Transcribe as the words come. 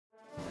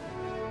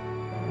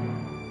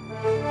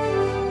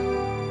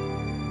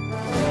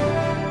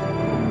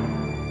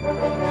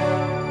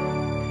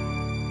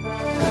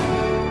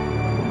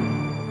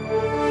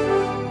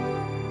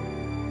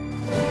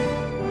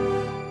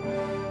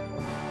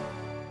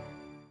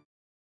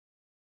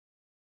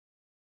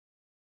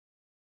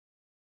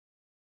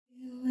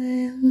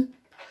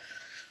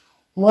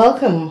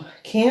Welcome,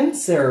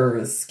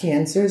 Cancers.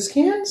 Cancers.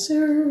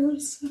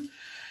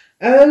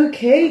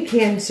 Okay,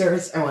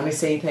 Cancers, I want to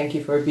say thank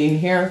you for being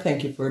here.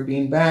 Thank you for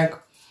being back.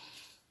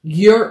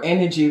 Your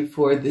energy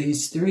for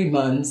these 3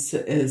 months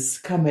is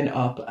coming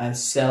up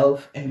as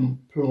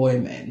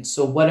self-employment.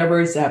 So whatever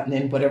is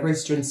happening, whatever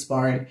is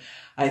transpiring,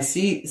 I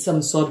see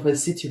some sort of a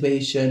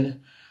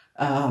situation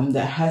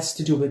that has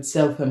to do with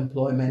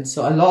self-employment.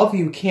 So a lot of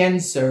you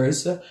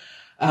Cancers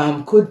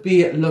could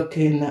be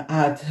looking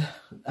at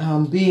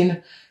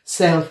being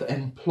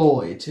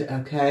self-employed,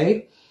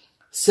 okay?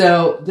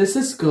 So this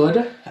is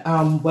good.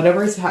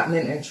 Whatever is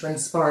happening and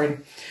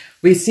transpiring,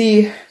 we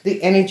see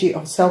the energy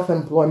of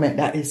self-employment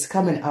that is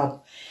coming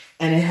up,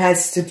 and it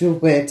has to do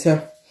with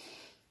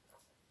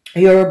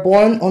you're a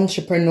born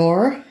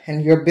entrepreneur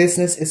and your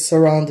business is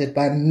surrounded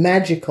by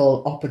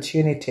magical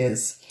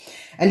opportunities.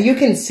 And you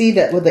can see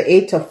that with the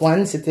 8 of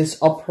Wands, it is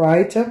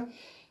upright.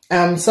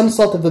 Some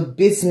sort of a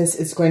business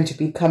is going to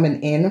be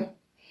coming in.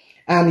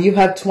 You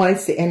have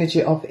twice the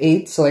energy of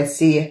 8. So I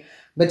see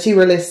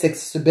materialistic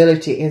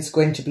stability is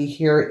going to be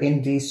here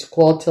in this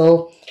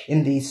quarter,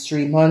 in these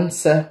 3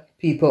 months.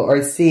 People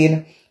are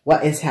seeing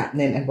what is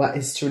happening and what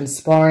is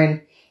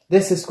transpiring.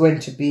 This is going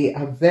to be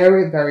a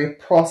very, very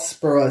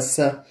prosperous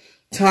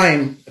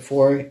time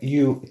for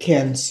you,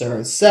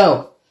 Cancer.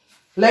 So,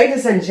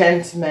 ladies and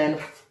gentlemen,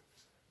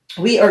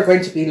 we are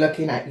going to be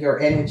looking at your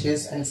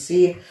energies and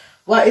see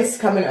what is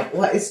coming up,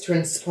 what is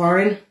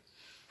transpiring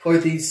for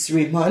these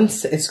 3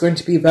 months. It's going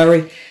to be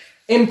very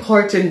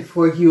important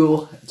for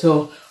you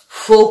to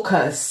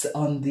focus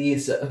on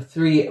these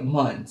 3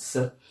 months.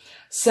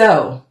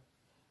 So,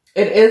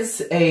 it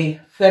is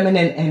a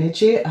feminine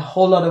energy. A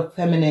whole lot of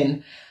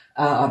feminine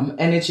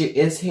energy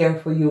is here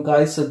for you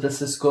guys, so this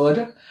is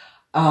good.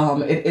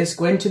 It is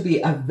going to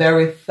be a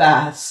very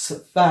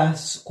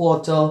fast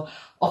quarter.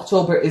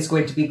 October is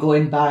going to be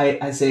going by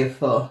as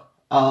if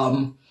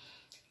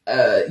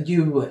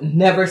you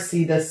never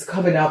see this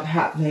coming up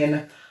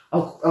happening.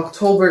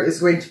 October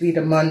is going to be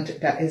the month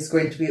that is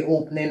going to be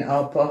opening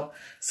up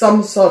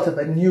some sort of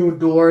a new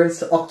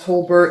doors.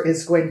 October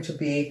is going to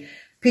be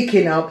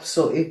picking up.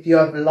 So if you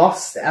have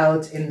lost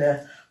out in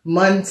the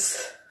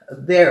months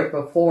there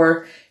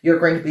before, you're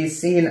going to be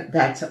seeing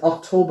that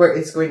October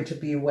is going to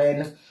be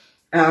when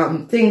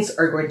things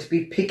are going to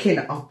be picking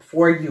up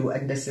for you,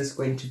 and this is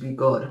going to be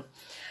good.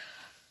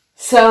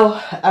 So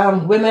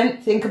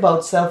women, think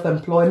about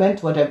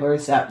self-employment, whatever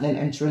is happening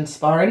and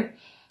transpiring.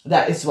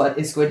 That is what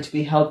is going to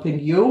be helping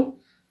you.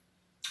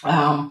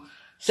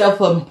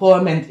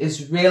 Self-employment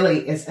is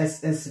really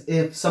as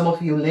if some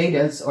of you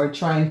ladies are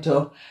trying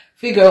to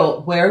figure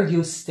out where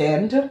you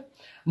stand.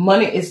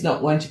 Money is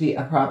not going to be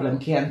a problem,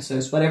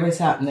 Cancers. Whatever is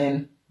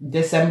happening,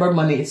 December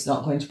money is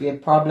not going to be a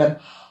problem.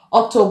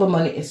 October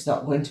money is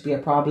not going to be a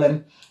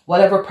problem.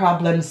 Whatever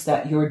problems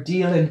that you're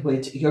dealing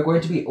with, you're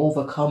going to be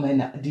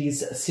overcoming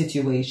these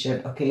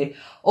situations, okay?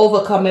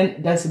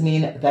 Overcoming doesn't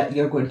mean that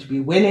you're going to be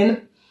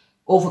winning.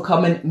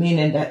 Overcoming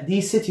meaning that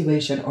these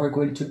situations are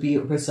going to be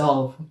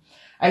resolved.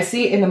 I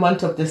see in the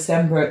month of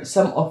December,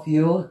 some of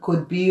you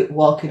could be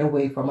walking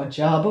away from a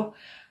job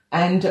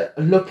and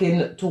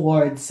looking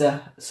towards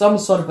some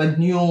sort of a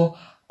new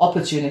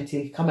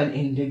opportunity coming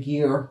in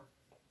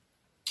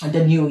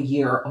the new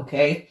year,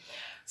 okay?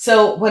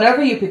 So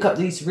whenever you pick up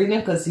these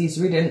readings, because these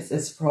readings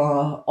is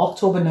for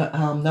October,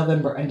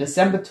 November, and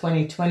December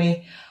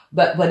 2020,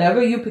 but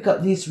whenever you pick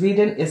up these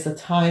readings, it's the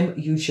time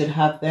you should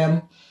have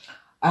them.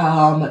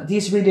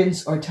 These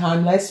readings are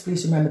timeless.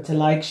 Please remember to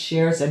like,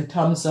 shares, and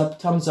thumbs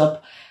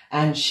up,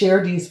 and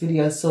share these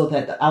videos so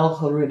that the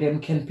algorithm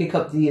can pick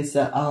up these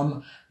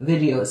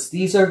videos.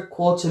 These are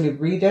quarterly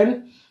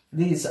reading.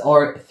 These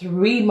are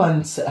 3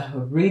 months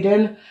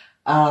reading.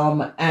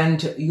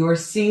 And you're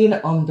seeing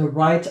on the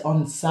right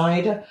hand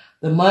side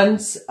the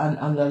months, and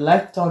on the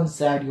left hand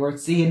side you're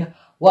seeing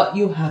what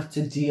you have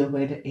to deal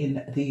with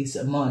in these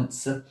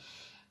months.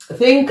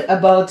 Think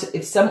about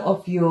if some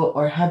of you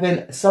are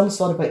having some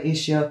sort of an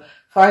issue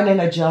finding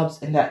a job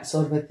and that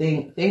sort of a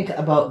thing. Think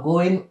about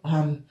going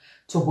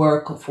to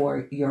work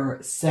for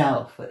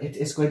yourself. It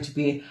is going to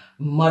be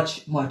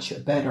much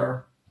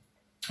better.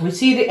 We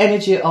see the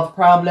energy of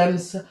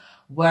problems,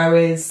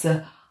 whereas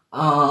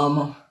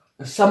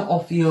some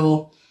of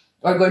you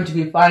are going to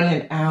be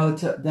finding out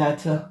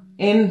that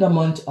in the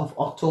month of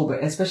October,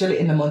 especially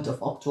in the month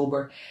of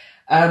October,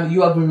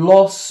 you have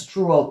lost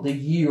throughout the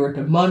year,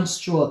 the months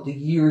throughout the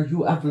year,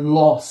 you have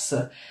lost.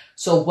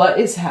 So what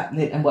is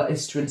happening and what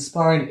is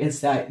transpiring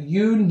is that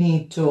you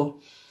need to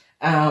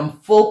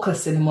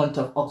focus in the month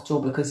of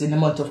October, because in the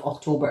month of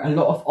October, a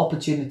lot of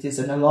opportunities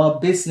and a lot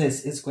of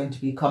business is going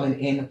to be coming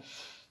in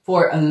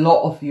for a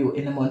lot of you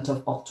in the month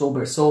of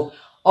October. So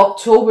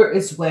October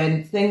is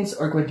when things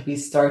are going to be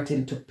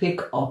starting to pick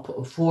up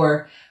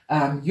for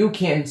you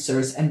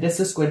Cancers, and this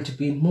is going to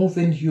be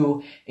moving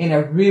you in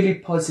a really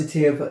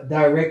positive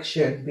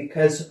direction,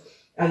 because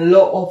a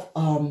lot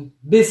of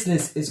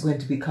business is going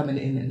to be coming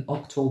in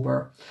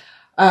October.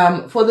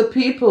 For the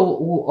people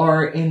who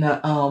are in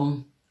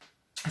a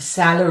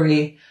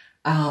salary,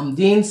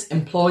 these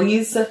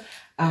employees,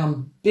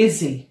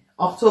 busy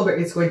October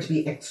is going to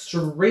be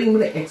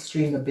extremely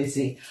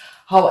busy.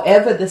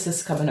 However, this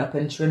is coming up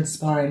and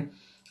transpiring.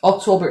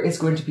 October is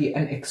going to be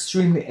an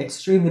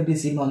extremely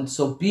busy month.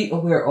 So be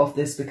aware of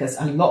this, because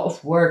a lot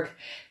of work,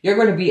 you're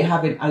going to be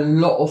having a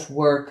lot of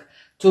work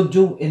to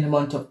do in the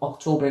month of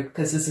October,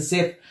 because it's as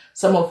if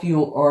some of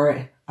you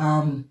are,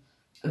 the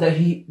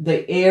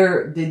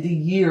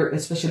year,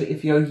 especially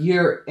if your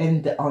year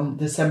end on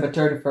December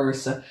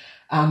 31st,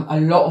 a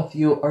lot of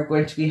you are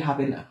going to be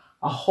having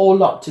a whole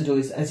lot to do.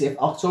 It's as if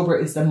October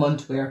is the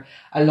month where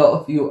a lot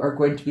of you are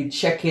going to be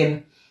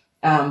checking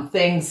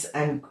things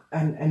and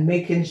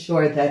making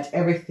sure that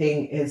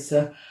everything is,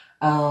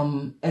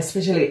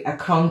 especially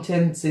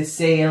accountancy,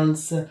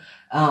 sales,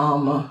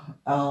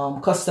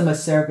 customer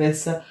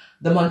service.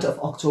 The month of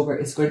October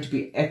is going to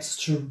be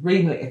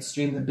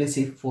extremely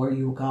busy for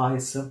you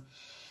guys.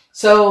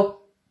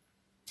 So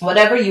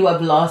whatever you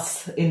have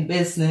lost in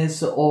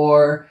business,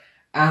 or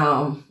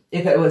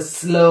if it was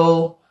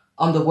slow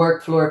on the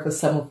work floor for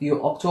some of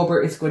you,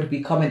 October is going to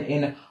be coming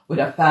in with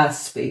a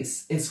fast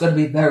pace. It's going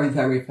to be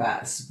very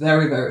fast,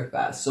 very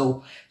fast.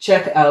 So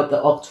check out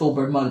the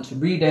October month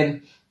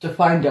reading to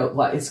find out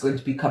what is going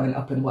to be coming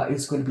up and what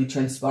is going to be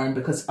transpiring,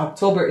 because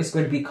October is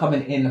going to be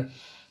coming in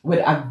with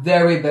a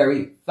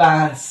very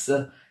fast,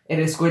 it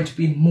is going to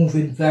be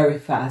moving very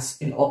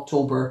fast in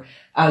October.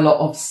 A lot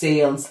of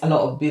sales, a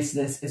lot of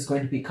business is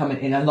going to be coming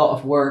in, a lot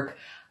of work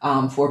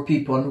for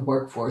people in the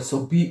workforce.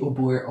 So be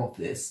aware of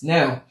this.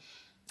 Now,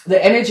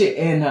 the energy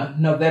in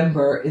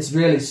November is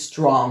really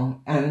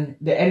strong, and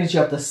the energy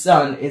of the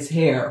sun is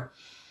here.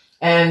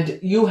 And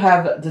you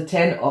have the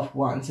 10 of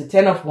Wands. The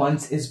 10 of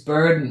Wands is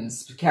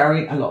burdens,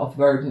 carrying a lot of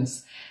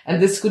burdens. And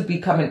this could be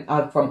coming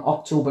out from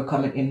October,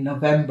 coming in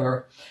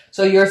November.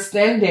 So you're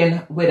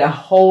standing with a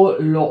whole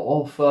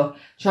lot of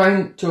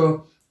trying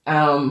to,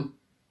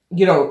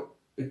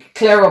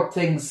 clear up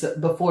things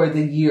before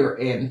the year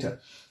end.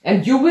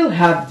 And you will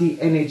have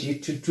the energy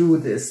to do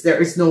this.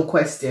 There is no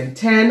question.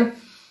 10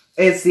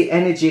 is the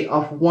energy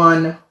of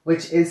 1,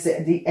 which is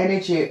the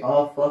energy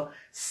of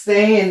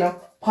staying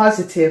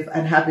positive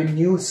and having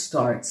new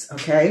starts.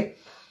 Okay.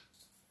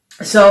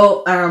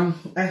 So,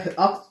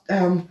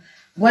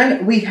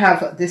 when we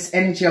have this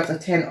energy of the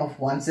 10 of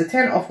Wands, the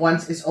 10 of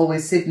Wands is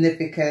always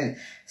significant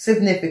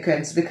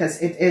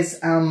because it is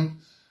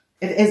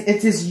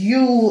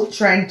you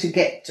trying to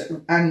get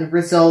and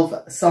resolve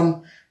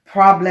some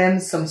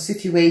problems, some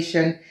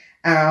situation,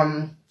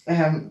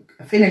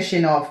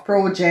 finishing off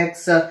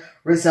projects,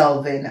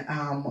 resolving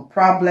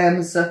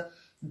problems,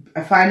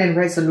 finding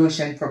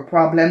resolution for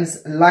problems,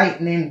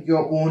 lightening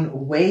your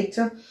own weight.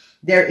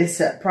 There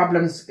is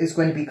problems is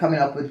going to be coming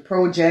up with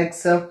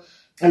projects. A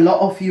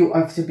lot of you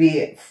have to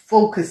be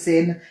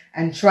focusing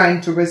and trying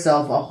to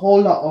resolve a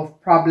whole lot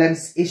of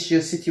problems,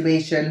 issues,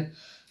 situation,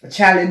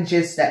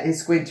 challenges that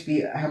is going to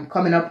be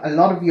coming up. A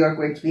lot of you are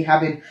going to be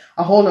having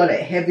a whole lot of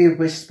heavy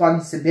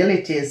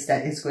responsibilities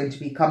that is going to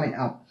be coming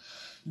up.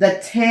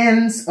 The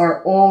 10s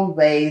are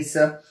always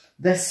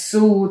the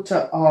suit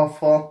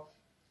of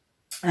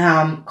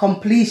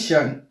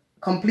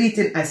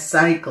completing a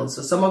cycle.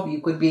 So some of you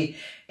could be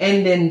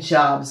ending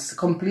jobs,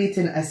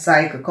 completing a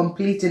cycle,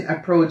 completing a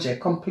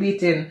project,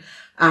 completing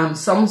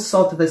some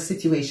sort of a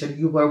situation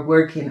you were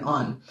working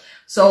on.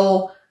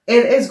 So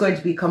it is going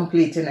to be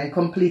completed and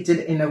completed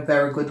in a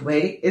very good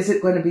way. Is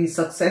it going to be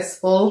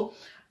successful?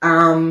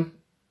 The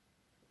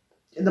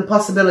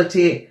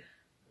possibility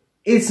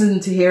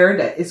isn't here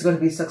that it's going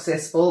to be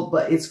successful,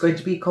 but it's going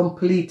to be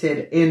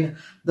completed in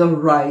the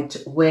right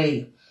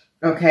way.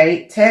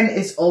 Okay, 10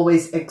 is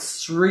always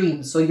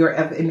extreme. So you're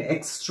in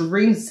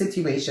extreme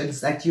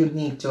situations that you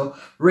need to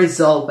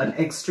resolve, and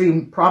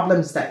extreme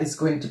problems that is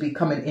going to be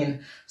coming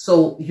in.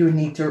 So you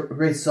need to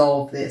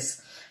resolve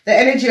this. The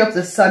energy of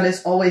the sun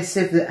is always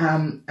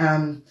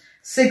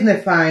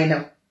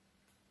signifying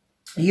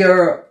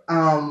your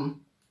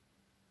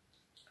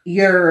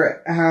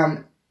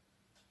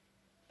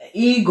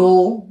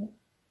ego.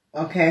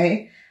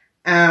 Okay,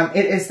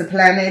 it is the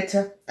planet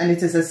and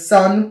it is a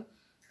sun.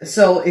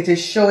 So it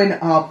is showing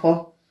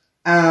up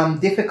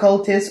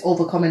difficulties,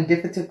 overcoming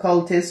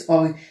difficulties,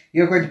 or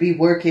you're going to be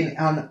working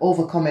on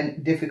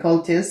overcoming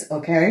difficulties.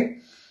 Okay.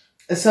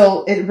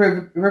 So it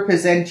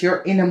represents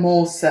your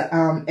innermost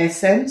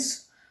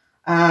essence.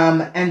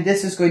 And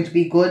this is going to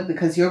be good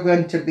because you're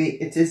going to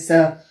be, it is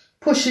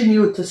pushing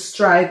you to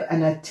strive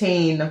and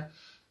attain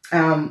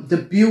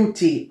the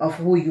beauty of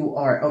who you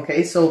are.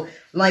 Okay. So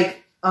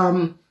like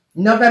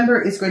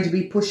November is going to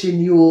be pushing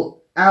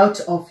you out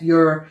of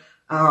your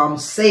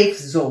safe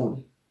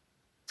zone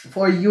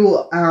for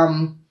you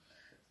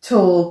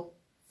to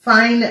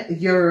find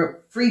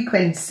your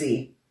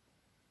frequency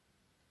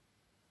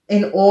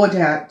in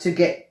order to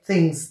get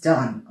things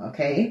done.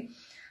 Okay,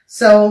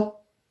 so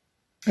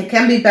it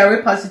can be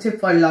very positive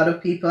for a lot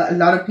of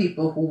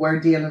people who were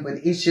dealing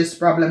with issues,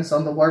 problems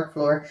on the work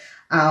floor,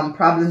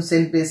 problems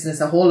in business,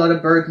 a whole lot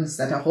of burdens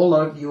that a whole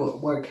lot of you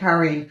were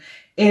carrying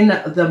in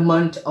the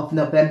month of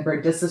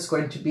November. This is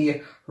going to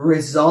be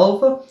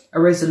resolve. A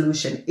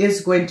resolution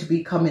is going to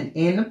be coming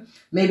in.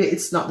 Maybe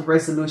it's not the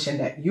resolution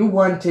that you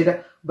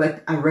wanted,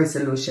 but a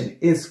resolution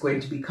is going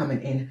to be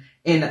coming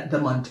in the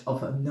month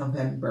of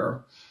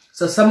November.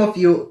 So some of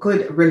you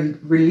could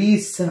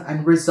release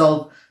and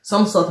resolve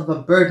some sort of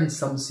a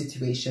burdensome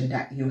situation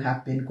that you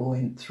have been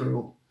going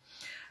through.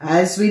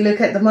 As we look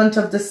at the month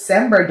of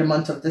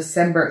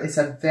December is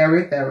a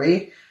very,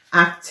 very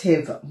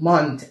active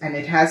month, and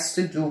it has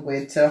to do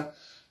with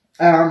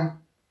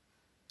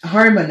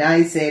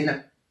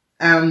harmonizing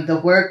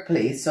the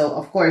workplace. So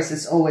of course,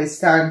 it's always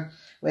time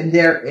when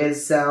there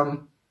is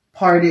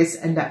parties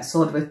and that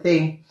sort of a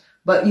thing,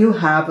 but you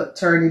have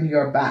turning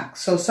your back.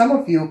 So some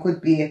of you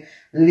could be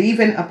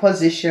leaving a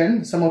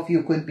position, some of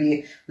you could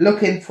be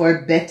looking for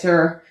a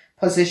better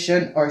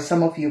position, or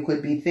some of you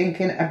could be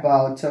thinking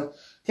about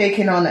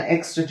taking on an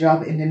extra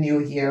job in the new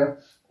year,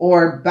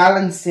 or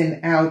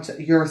balancing out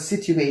your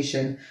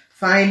situation,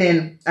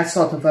 finding a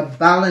sort of a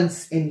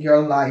balance in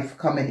your life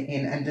coming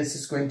in, and this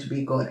is going to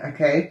be good,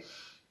 okay?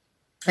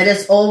 It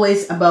is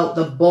always about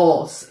the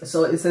boss.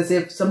 So it's as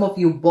if some of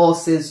you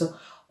bosses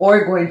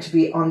are going to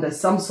be under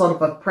some sort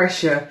of a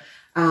pressure,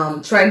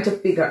 trying to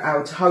figure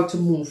out how to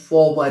move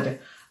forward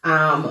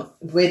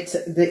with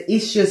the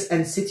issues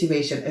and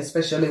situation,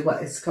 especially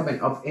what is coming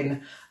up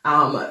in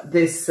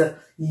this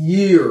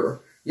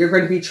year. You're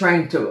going to be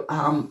trying to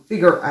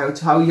figure out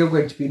how you're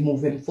going to be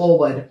moving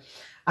forward,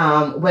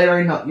 whether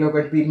or not you're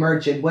going to be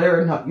merging, whether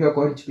or not you're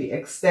going to be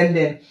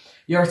extending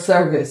your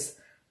service.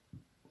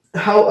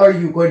 How are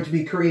you going to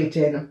be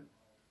creating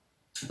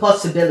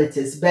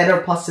possibilities,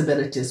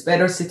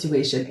 better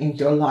situation in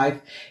your life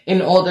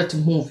in order to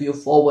move you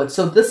forward?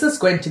 So this is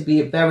going to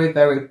be very,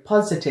 very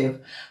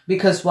positive,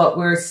 because what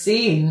we're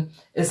seeing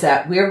is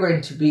that we're going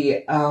to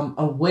be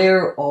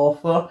aware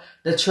of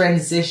the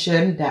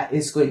transition that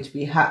is going to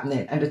be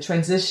happening, and the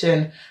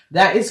transition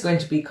that is going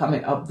to be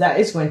coming up, that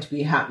is going to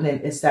be happening,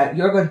 is that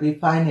you're going to be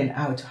finding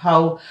out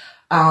how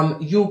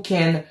you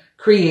can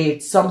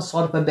create some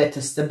sort of a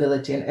better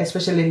stability. And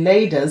especially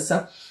ladies,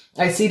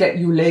 I see that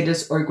you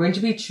ladies are going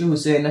to be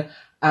choosing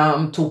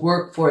to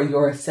work for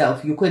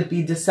yourself. You could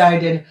be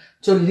deciding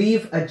to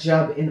leave a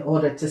job in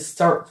order to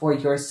start for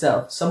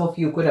yourself. Some of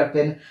you could have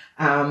been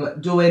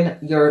doing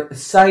your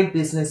side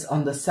business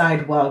on the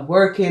side while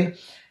working.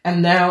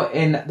 And now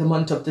in the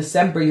month of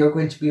December, you're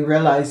going to be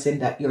realizing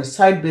that your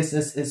side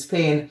business is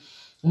paying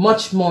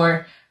much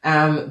more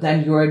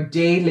than your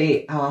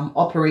daily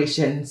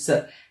operations.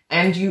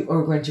 And you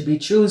are going to be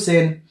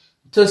choosing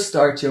to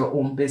start your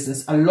own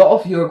business. A lot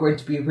of you are going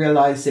to be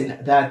realizing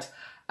that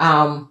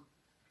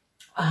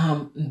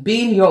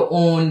being your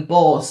own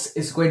boss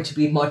is going to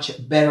be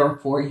much better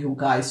for you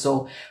guys.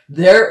 So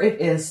there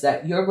it is,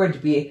 that you're going to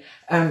be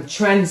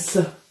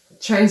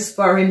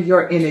transferring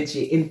your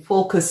energy in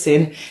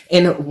focusing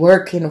in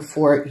working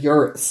for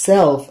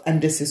yourself,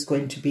 and this is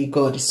going to be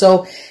good.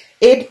 So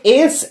it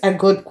is a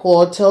good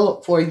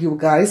quarter for you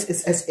guys.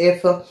 It's as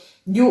if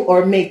you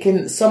are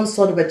making some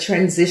sort of a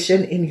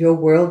transition in your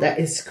world that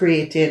is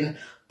creating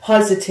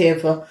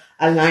positive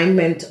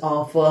alignment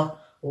of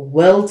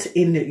wealth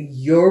in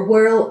your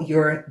world.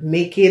 You're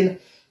making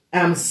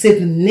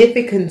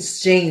significant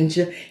change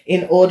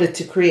in order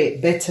to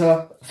create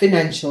better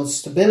financial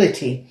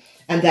stability,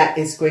 and that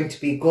is going to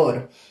be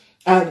good.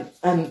 And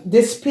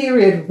this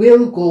period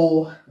will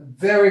go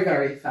very,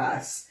 very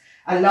fast.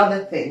 A lot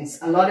of things,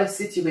 a lot of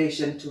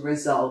situation to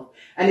resolve,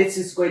 and it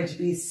is going to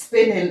be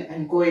spinning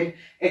and going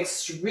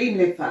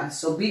extremely fast.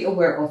 So be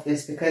aware of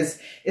this, because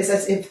it's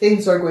as if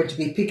things are going to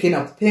be picking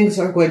up. Things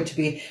are going to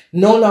be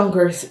no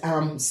longer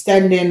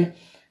standing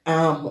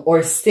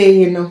or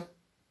staying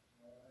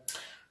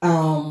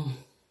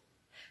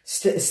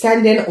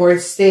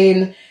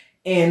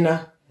in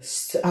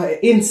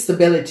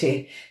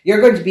instability.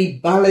 You're going to be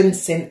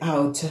balancing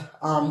out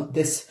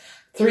this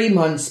 3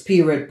 months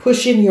period,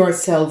 pushing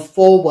yourself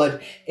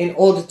forward in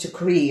order to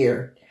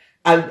create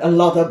a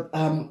lot of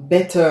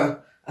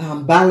better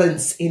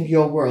balance in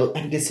your world,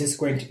 and this is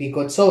going to be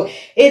good. So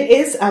it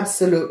is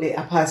absolutely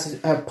a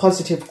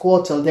positive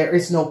quarter. There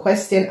is no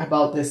question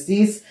about this.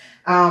 These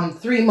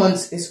 3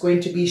 months is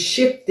going to be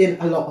shifting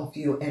a lot of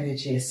your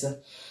energies.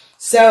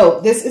 So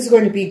this is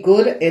going to be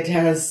good.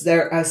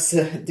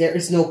 There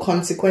is no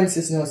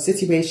consequences, no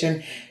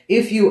situation.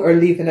 If you are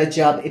leaving a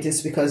job, it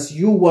is because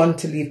you want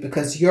to leave,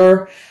 because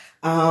your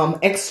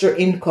extra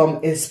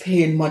income is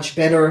paying much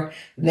better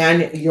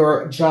than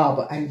your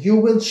job, and you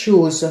will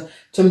choose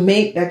to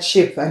make that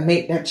shift and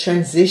make that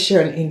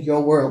transition in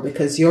your world,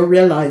 because you're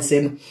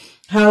realizing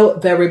how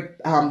very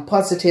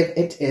positive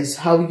it is,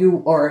 how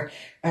you are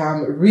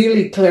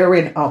really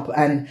clearing up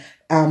and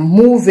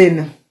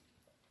moving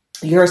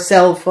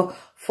yourself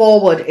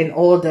forward in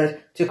order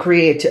to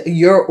create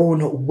your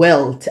own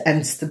wealth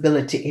and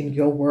stability in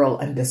your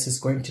world, and this is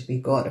going to be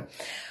good.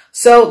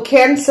 So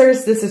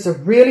Cancers, this is a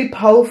really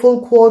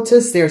powerful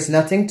quarter. There's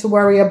nothing to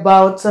worry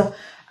about.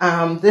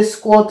 This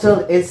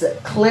quarter is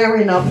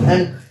clearing up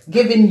and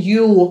giving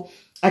you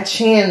a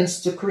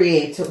chance to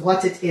create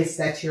what it is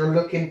that you're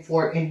looking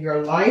for in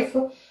your life,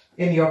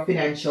 in your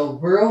financial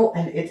world,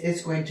 and it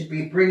is going to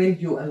be bringing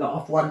you a lot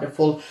of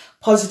wonderful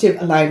positive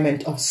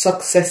alignment of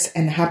success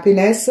and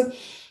happiness.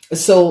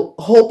 So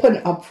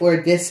open up for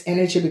this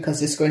energy because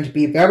it's going to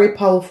be very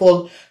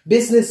powerful.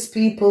 Business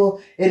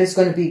people, it is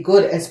going to be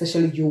good,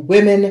 especially you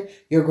women.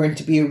 You're going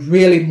to be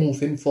really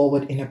moving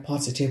forward in a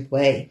positive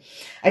way.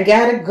 I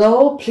gotta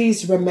go.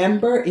 Please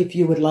remember, if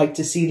you would like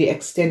to see the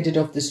extended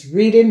of this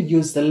reading,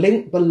 use the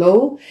link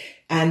below.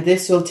 And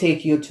this will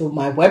take you to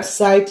my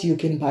website. You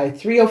can buy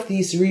 3 of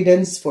these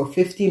readings for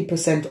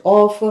 15%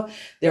 off.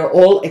 They're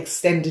all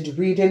extended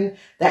reading.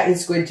 That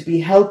is going to be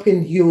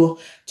helping you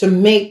to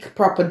make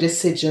proper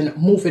decision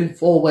moving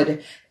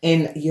forward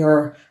in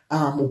your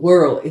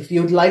world. If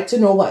you'd like to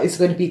know what is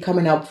going to be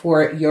coming up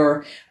for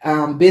your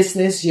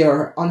business,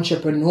 your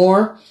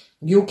entrepreneur,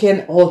 you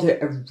can order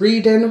a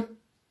reading.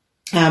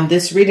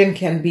 This reading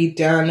can be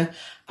done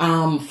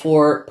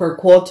for per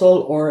quarter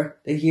or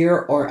a year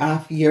or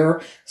half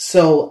year.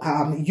 So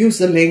use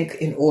the link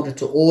in order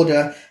to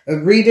order a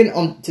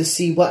reading to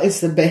see what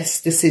is the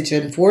best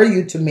decision for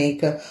you to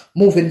make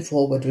moving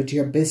forward with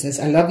your business.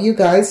 I love you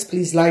guys.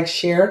 Please like,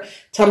 share,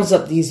 thumbs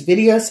up these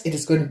videos. It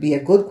is going to be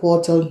a good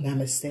quarter.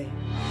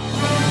 Namaste.